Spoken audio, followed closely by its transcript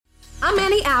I'm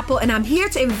Annie Apple, and I'm here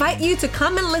to invite you to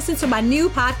come and listen to my new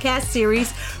podcast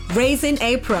series, Raising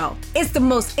a Pro. It's the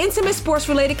most intimate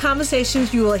sports-related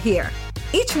conversations you will hear.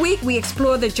 Each week, we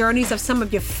explore the journeys of some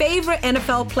of your favorite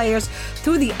NFL players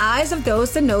through the eyes of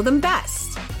those that know them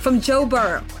best. From Joe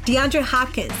Burrow, DeAndre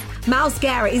Hopkins, Myles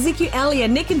Garrett, Ezekiel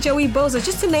Elliott, Nick and Joey Bosa,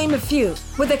 just to name a few.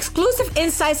 With exclusive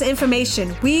insights and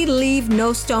information, we leave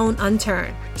no stone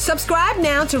unturned. Subscribe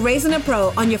now to Raising a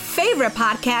Pro on your favorite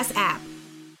podcast app.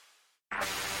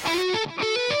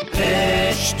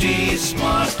 HT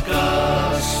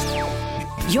Smartcast.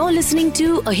 You're listening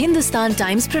to a Hindustan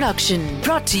Times production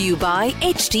brought to you by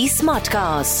HT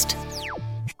Smartcast.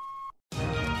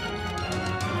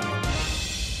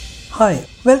 Hi,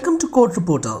 welcome to Court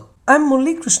Reporter. I'm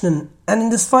Murali Krishnan, and in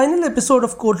this final episode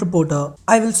of Court Reporter,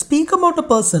 I will speak about a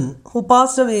person who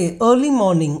passed away early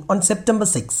morning on September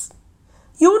 6.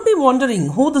 You would be wondering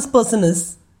who this person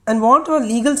is and what our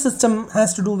legal system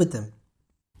has to do with him.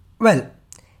 Well,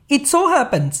 it so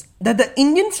happens that the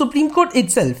Indian Supreme Court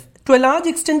itself, to a large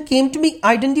extent, came to be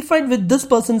identified with this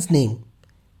person's name,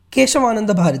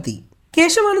 Keshavananda Bharati.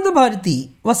 Keshavananda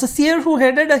Bharati was a seer who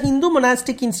headed a Hindu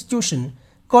monastic institution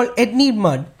called Ednir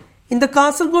Mudd in the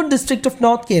Kasaragod district of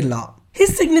North Kerala.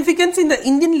 His significance in the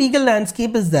Indian legal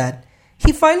landscape is that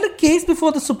he filed a case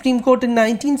before the Supreme Court in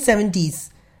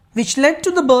 1970s, which led to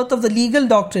the birth of the legal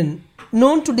doctrine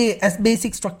known today as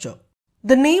basic structure.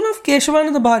 The name of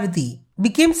Keshavananda Bharati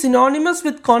became synonymous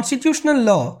with constitutional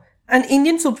law and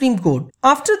Indian Supreme Court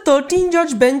after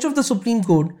 13-judge bench of the Supreme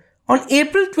Court on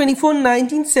April 24,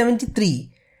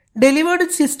 1973 delivered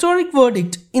its historic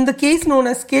verdict in the case known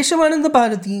as Keshavananda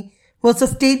Bharati versus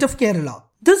State of Kerala.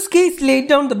 This case laid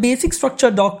down the basic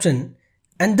structure doctrine,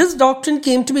 and this doctrine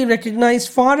came to be recognized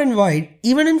far and wide,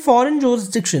 even in foreign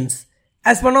jurisdictions,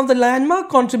 as one of the landmark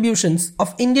contributions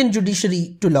of Indian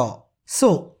judiciary to law.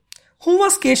 So, who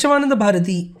was Keshavananda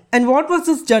Bharati and what was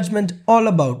this judgment all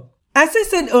about? As I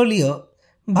said earlier,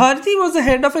 Bharati was the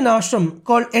head of an ashram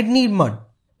called Ednir Mudd.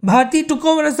 Bharati took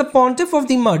over as the pontiff of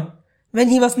the Mudd when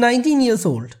he was 19 years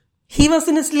old. He was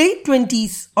in his late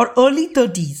 20s or early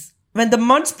 30s when the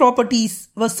Mudd's properties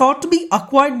were sought to be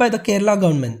acquired by the Kerala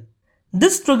government.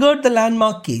 This triggered the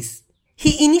landmark case.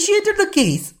 He initiated the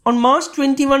case on March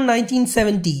 21,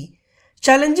 1970,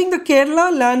 challenging the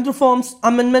Kerala Land Reforms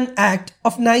Amendment Act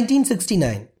of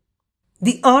 1969.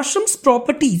 The ashram's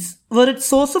properties were its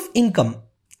source of income,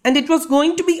 and it was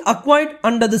going to be acquired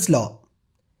under this law.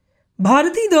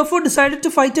 Bharati therefore decided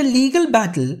to fight a legal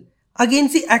battle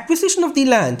against the acquisition of the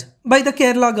land by the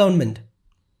Kerala government.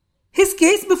 His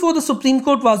case before the Supreme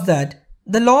Court was that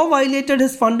the law violated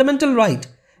his fundamental right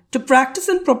to practice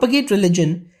and propagate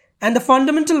religion and the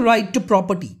fundamental right to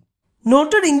property.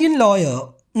 Noted Indian lawyer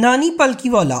Nani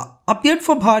Palkiwala appeared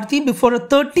for Bharati before a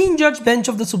 13-judge bench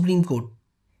of the Supreme Court.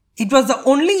 It was the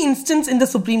only instance in the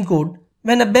Supreme Court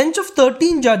when a bench of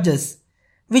 13 judges,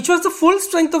 which was the full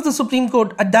strength of the Supreme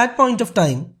Court at that point of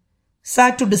time,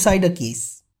 sat to decide a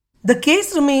case. The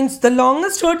case remains the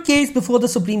longest heard case before the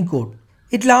Supreme Court.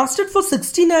 It lasted for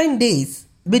 69 days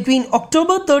between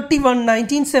October 31,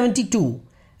 1972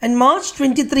 and March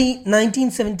 23,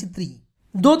 1973.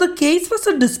 Though the case was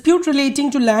a dispute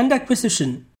relating to land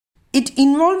acquisition, it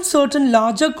involved certain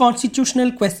larger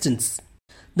constitutional questions.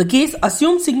 The case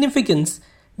assumed significance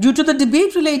due to the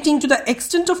debate relating to the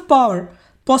extent of power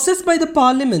possessed by the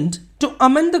Parliament to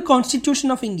amend the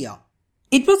Constitution of India.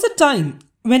 It was a time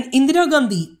when Indira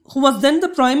Gandhi, who was then the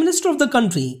Prime Minister of the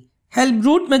country, held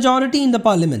brute majority in the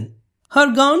Parliament.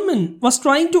 Her government was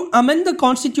trying to amend the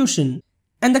Constitution,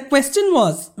 and the question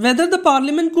was whether the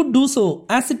Parliament could do so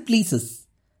as it pleases.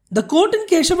 The court in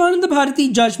Keshavananda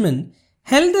Bharati judgment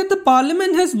held that the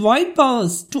Parliament has wide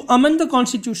powers to amend the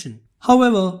Constitution.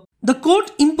 However, the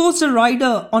court imposed a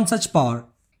rider on such power.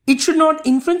 It should not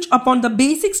infringe upon the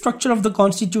basic structure of the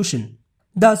Constitution.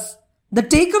 Thus, the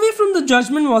takeaway from the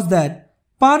judgment was that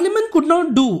Parliament could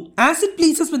not do as it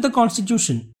pleases with the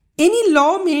Constitution. Any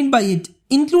law made by it,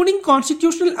 including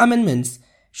constitutional amendments,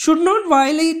 should not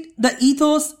violate the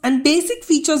ethos and basic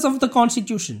features of the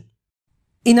Constitution.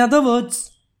 In other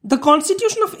words, the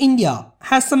Constitution of India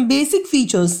has some basic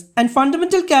features and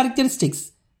fundamental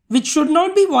characteristics which should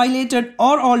not be violated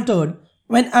or altered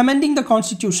when amending the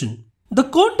Constitution. The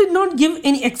court did not give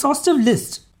any exhaustive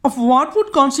list of what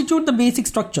would constitute the basic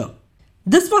structure.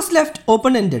 This was left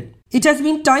open-ended. It has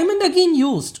been time and again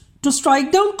used to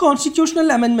strike down constitutional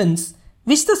amendments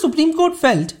which the Supreme Court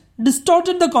felt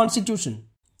distorted the Constitution.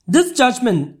 This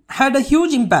judgment had a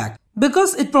huge impact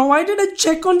because it provided a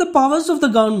check on the powers of the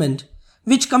government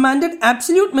which commanded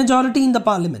absolute majority in the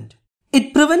Parliament.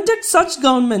 It prevented such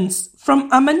governments from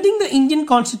amending the Indian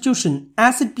Constitution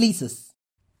as it pleases.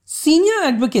 Senior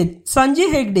advocate Sanjay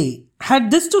Hegde had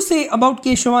this to say about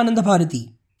Keshavananda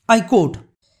Bharati. I quote,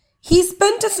 "He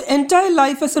spent his entire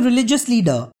life as a religious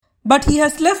leader, but he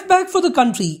has left back for the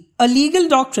country a legal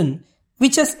doctrine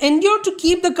which has endured to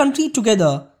keep the country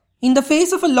together in the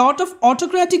face of a lot of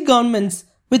autocratic governments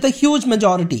with a huge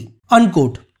majority."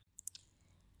 Unquote.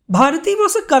 Bharati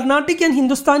was a Carnatic and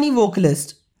Hindustani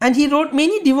vocalist, and he wrote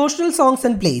many devotional songs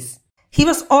and plays. He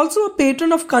was also a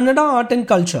patron of Kannada art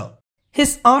and culture.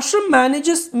 His ashram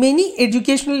manages many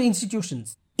educational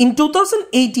institutions. In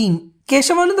 2018,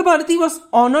 Keshavananda Bharati was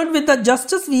honored with the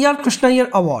Justice V.R. Krishnaiyer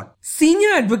Award. Senior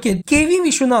advocate K.V.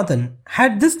 Vishwanathan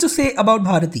had this to say about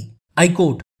Bharati. I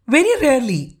quote, "Very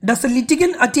rarely does a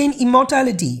litigant attain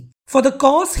immortality for the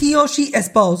cause he or she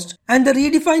espoused and the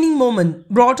redefining moment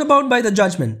brought about by the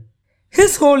judgment.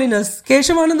 His Holiness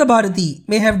Keshavananda Bharati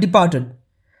may have departed,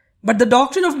 but the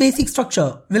doctrine of basic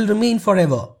structure will remain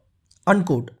forever."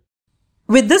 Unquote.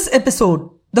 With this episode,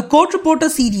 the Court Reporter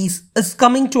series is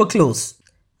coming to a close.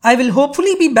 I will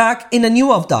hopefully be back in a new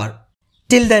avatar.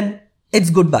 Till then, it's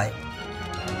goodbye.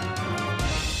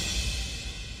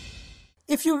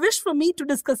 If you wish for me to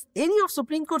discuss any of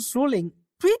Supreme Court's ruling,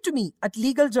 tweet to me at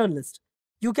Legal Journalist.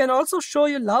 You can also show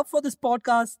your love for this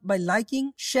podcast by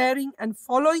liking, sharing, and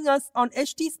following us on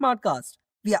HT Smartcast.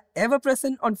 We are ever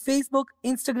present on Facebook,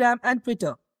 Instagram, and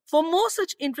Twitter. For more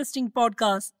such interesting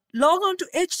podcasts, log on to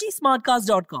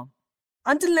htsmartcast.com.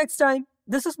 Until next time,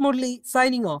 this is Murli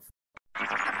signing off.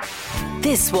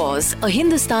 This was a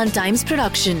Hindustan Times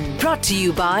production brought to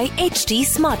you by HT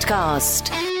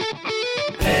Smartcast.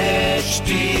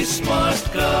 HT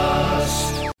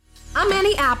Smartcast. I'm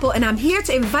Annie Apple, and I'm here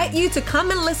to invite you to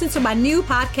come and listen to my new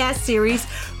podcast series,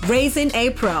 Raising a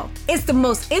Pro. It's the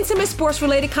most intimate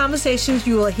sports-related conversations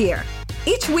you will hear.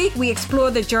 Each week, we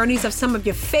explore the journeys of some of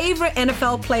your favorite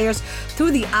NFL players through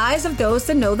the eyes of those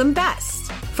that know them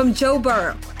best. From Joe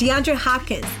Burrow, DeAndre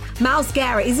Hopkins, Myles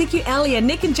Garrett, Ezekiel Elliott,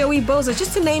 Nick and Joey Bosa,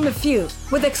 just to name a few.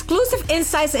 With exclusive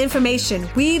insights and information,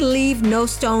 we leave no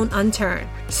stone unturned.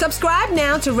 Subscribe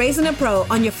now to Raising a Pro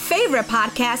on your favorite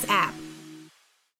podcast app.